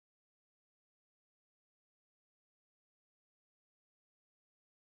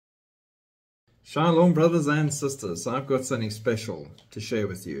Shalom, brothers and sisters. I've got something special to share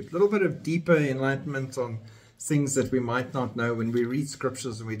with you. A little bit of deeper enlightenment on things that we might not know when we read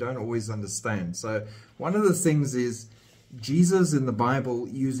scriptures and we don't always understand. So one of the things is Jesus in the Bible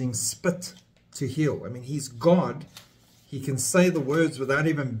using spit to heal. I mean, he's God. He can say the words without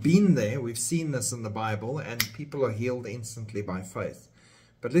even being there. We've seen this in the Bible, and people are healed instantly by faith.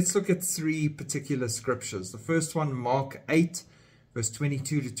 But let's look at three particular scriptures. The first one, Mark 8, verse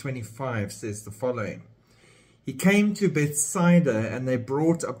 22 to 25, says the following. He came to Bethsaida, and they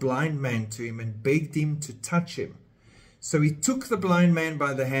brought a blind man to him and begged him to touch him. So he took the blind man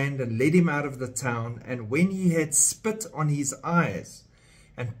by the hand and led him out of the town. And when he had spit on his eyes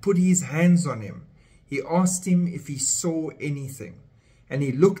and put his hands on him, he asked him if he saw anything. And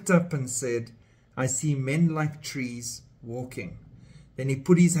he looked up and said, I see men like trees walking. Then he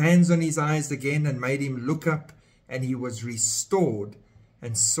put his hands on his eyes again and made him look up, and he was restored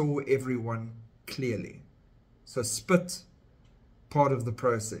and saw everyone clearly. So spit, part of the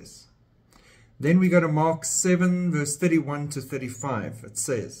process. Then we go to Mark 7, verse 31 to 35. It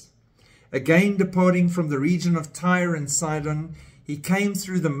says, Again departing from the region of Tyre and Sidon, he came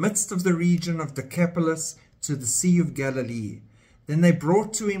through the midst of the region of Decapolis to the Sea of Galilee. Then they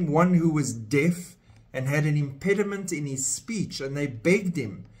brought to him one who was deaf and had an impediment in his speech, and they begged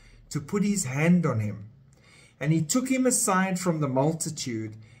him to put his hand on him. And he took him aside from the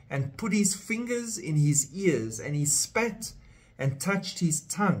multitude and put his fingers in his ears, and he spat and touched his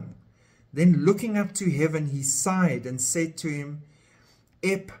tongue. Then looking up to heaven, he sighed and said to him,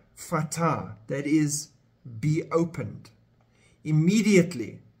 Ephphatha, that is, be opened.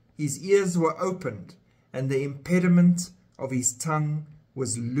 Immediately his ears were opened, and the impediment of his tongue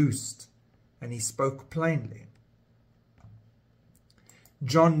was loosed, and he spoke plainly.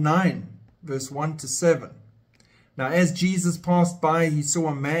 John 9, verse 1 to 7. Now as Jesus passed by, he saw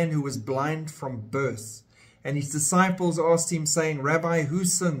a man who was blind from birth. And his disciples asked him, saying, Rabbi, who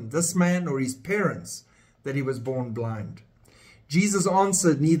sinned, this man or his parents, that he was born blind? Jesus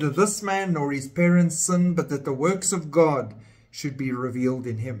answered, Neither this man nor his parents sinned, but that the works of God should be revealed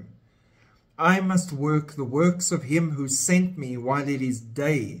in him. I must work the works of him who sent me while it is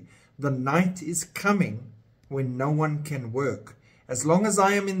day. The night is coming when no one can work. As long as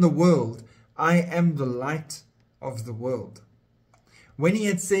I am in the world, I am the light of the world. When he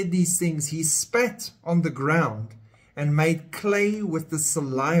had said these things, he spat on the ground and made clay with the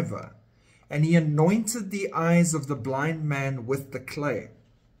saliva, and he anointed the eyes of the blind man with the clay.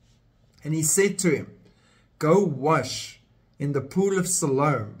 And he said to him, Go wash in the pool of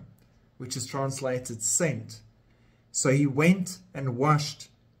Siloam, which is translated sent. So he went and washed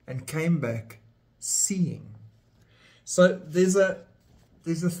and came back seeing. So there's a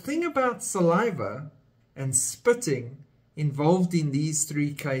thing about saliva and spitting involved in these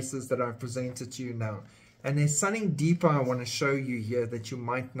three cases that I've presented to you now. And there's something deeper I want to show you here that you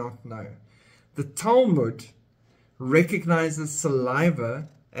might not know. The Talmud recognizes saliva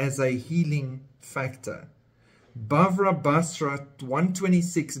as a healing factor. Bavra Basra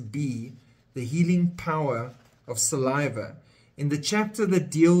 126b, the healing power of saliva. In the chapter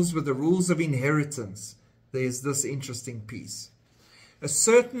that deals with the rules of inheritance, there's this interesting piece. A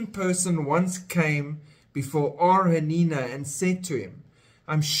certain person once came before Ar-Hanina and said to him,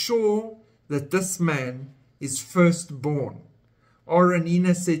 I'm sure that this man is firstborn.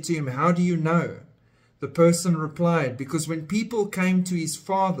 Ar-Hanina said to him, How do you know? The person replied, Because when people came to his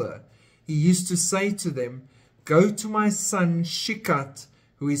father, he used to say to them, Go to my son Shikat,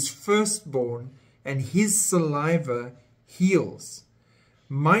 who is firstborn, and his saliva heals.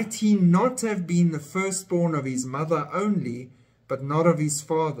 Might he not have been the firstborn of his mother only, but not of his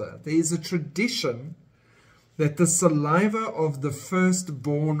father? There is a tradition that the saliva of the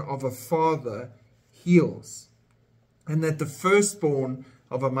firstborn of a father heals, and that the firstborn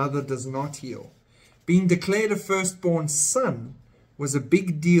of a mother does not heal. Being declared a firstborn son was a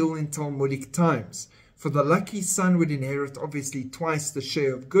big deal in Talmudic times, for the lucky son would inherit obviously twice the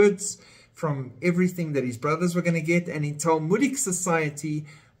share of goods from everything that his brothers were going to get, and in Talmudic society,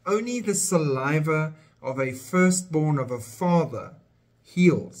 only the saliva of a firstborn of a father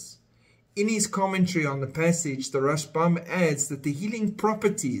heals. In his commentary on the passage, the Rashbam adds that the healing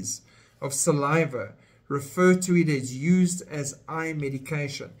properties of saliva refer to it as used as eye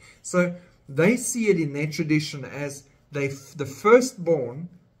medication. So they see it in their tradition as the firstborn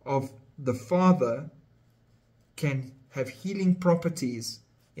of the father can have healing properties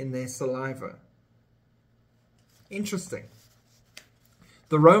in their saliva. Interesting.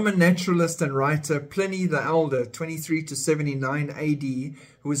 The Roman naturalist and writer Pliny the Elder, 23 to 79 AD,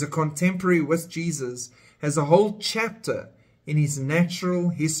 who was a contemporary with Jesus, has a whole chapter in his natural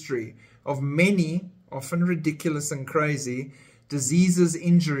history of many, often ridiculous and crazy, diseases,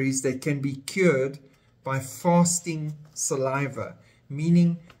 injuries that can be cured by fasting saliva,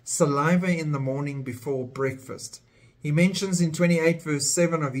 meaning saliva in the morning before breakfast. He mentions in 28 verse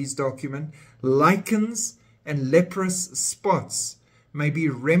 7 of his document, lichens and leprous spots may be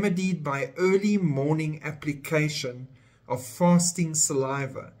remedied by early morning application of fasting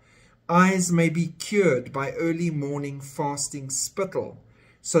saliva. Eyes may be cured by early morning fasting spittle.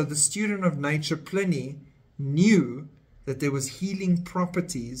 So the student of nature Pliny knew that there was healing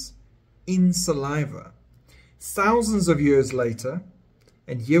properties in saliva. Thousands of years later,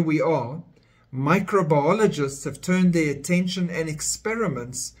 and here we are, microbiologists have turned their attention and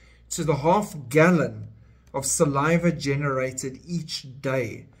experiments to the half-gallon of saliva generated each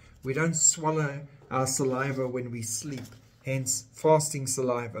day. We don't swallow our saliva when we sleep, hence fasting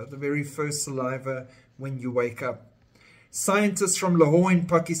saliva, the very first saliva when you wake up. Scientists from Lahore in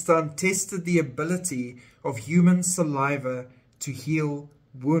Pakistan tested the ability of human saliva to heal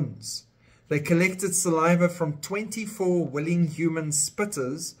wounds. They collected saliva from 24 willing human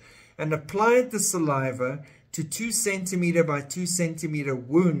spitters and applied the saliva to 2 centimeter by 2 centimeter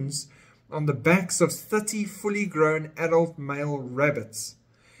wounds on the backs of 30 fully grown adult male rabbits.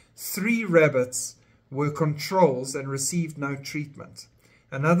 3 rabbits were controls and received no treatment.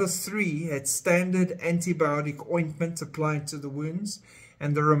 Another 3 had standard antibiotic ointment applied to the wounds,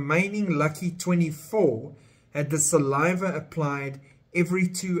 and the remaining lucky 24 had the saliva applied every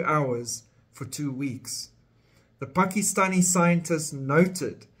 2 hours for 2 weeks. The Pakistani scientists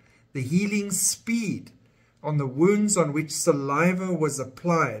noted the healing speed on the wounds on which saliva was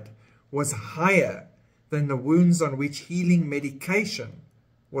applied was higher than the wounds on which healing medication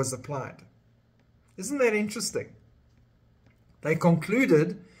was applied. Isn't that interesting? They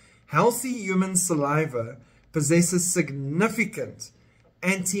concluded healthy human saliva possesses significant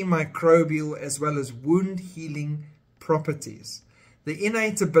antimicrobial as well as wound healing properties. The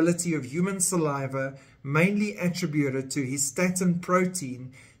innate ability of human saliva, mainly attributed to histatin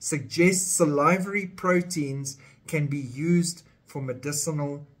protein, suggests salivary proteins can be used for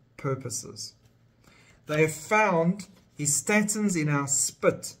medicinal purposes. They have found histatins in our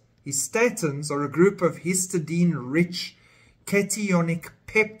spit. Histatins are a group of histidine-rich cationic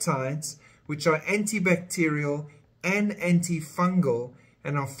peptides which are antibacterial and antifungal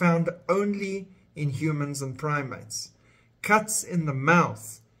and are found only in humans and primates. Cuts in the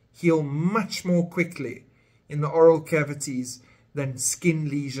mouth heal much more quickly in the oral cavities than skin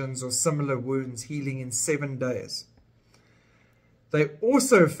lesions or similar wounds, healing in 7 days. They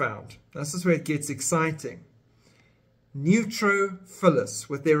also found, this is where it gets exciting, neutrophils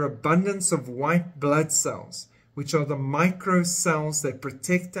with their abundance of white blood cells, which are the microcells that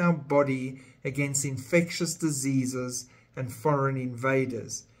protect our body against infectious diseases and foreign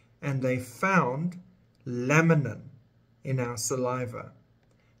invaders. And they found laminin in our saliva.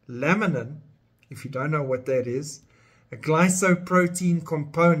 Laminin, if you don't know what that is, a glycoprotein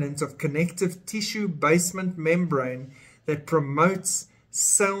component of connective tissue basement membrane that promotes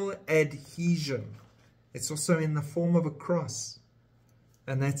cell adhesion. It's also in the form of a cross,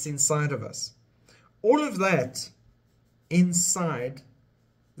 and that's inside of us. All of that inside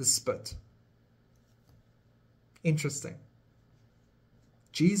the spit. Interesting.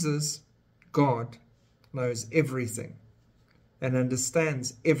 Jesus, God, knows everything and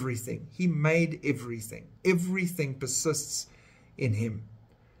understands everything. He made everything. Everything persists in him.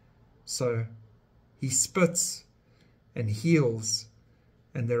 So he spits and heals,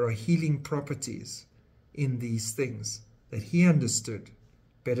 and there are healing properties in these things that he understood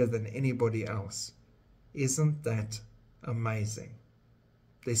better than anybody else. Isn't that amazing?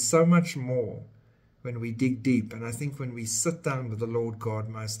 There's so much more when we dig deep, and I think when we sit down with the Lord God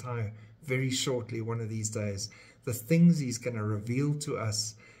Most High very shortly, one of these days, the things he's going to reveal to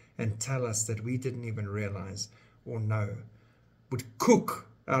us and tell us that we didn't even realize or know would cook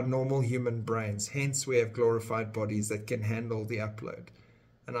our normal human brains. Hence we have glorified bodies that can handle the upload.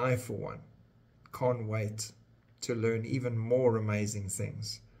 And I, for one, can't wait to learn even more amazing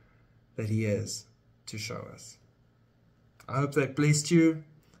things that he has to show us. I hope that blessed you.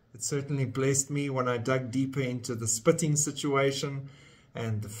 It certainly blessed me when I dug deeper into the spitting situation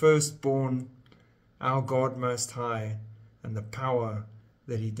and the firstborn, our God Most High, and the power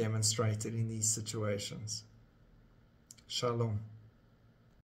that he demonstrated in these situations. Shalom.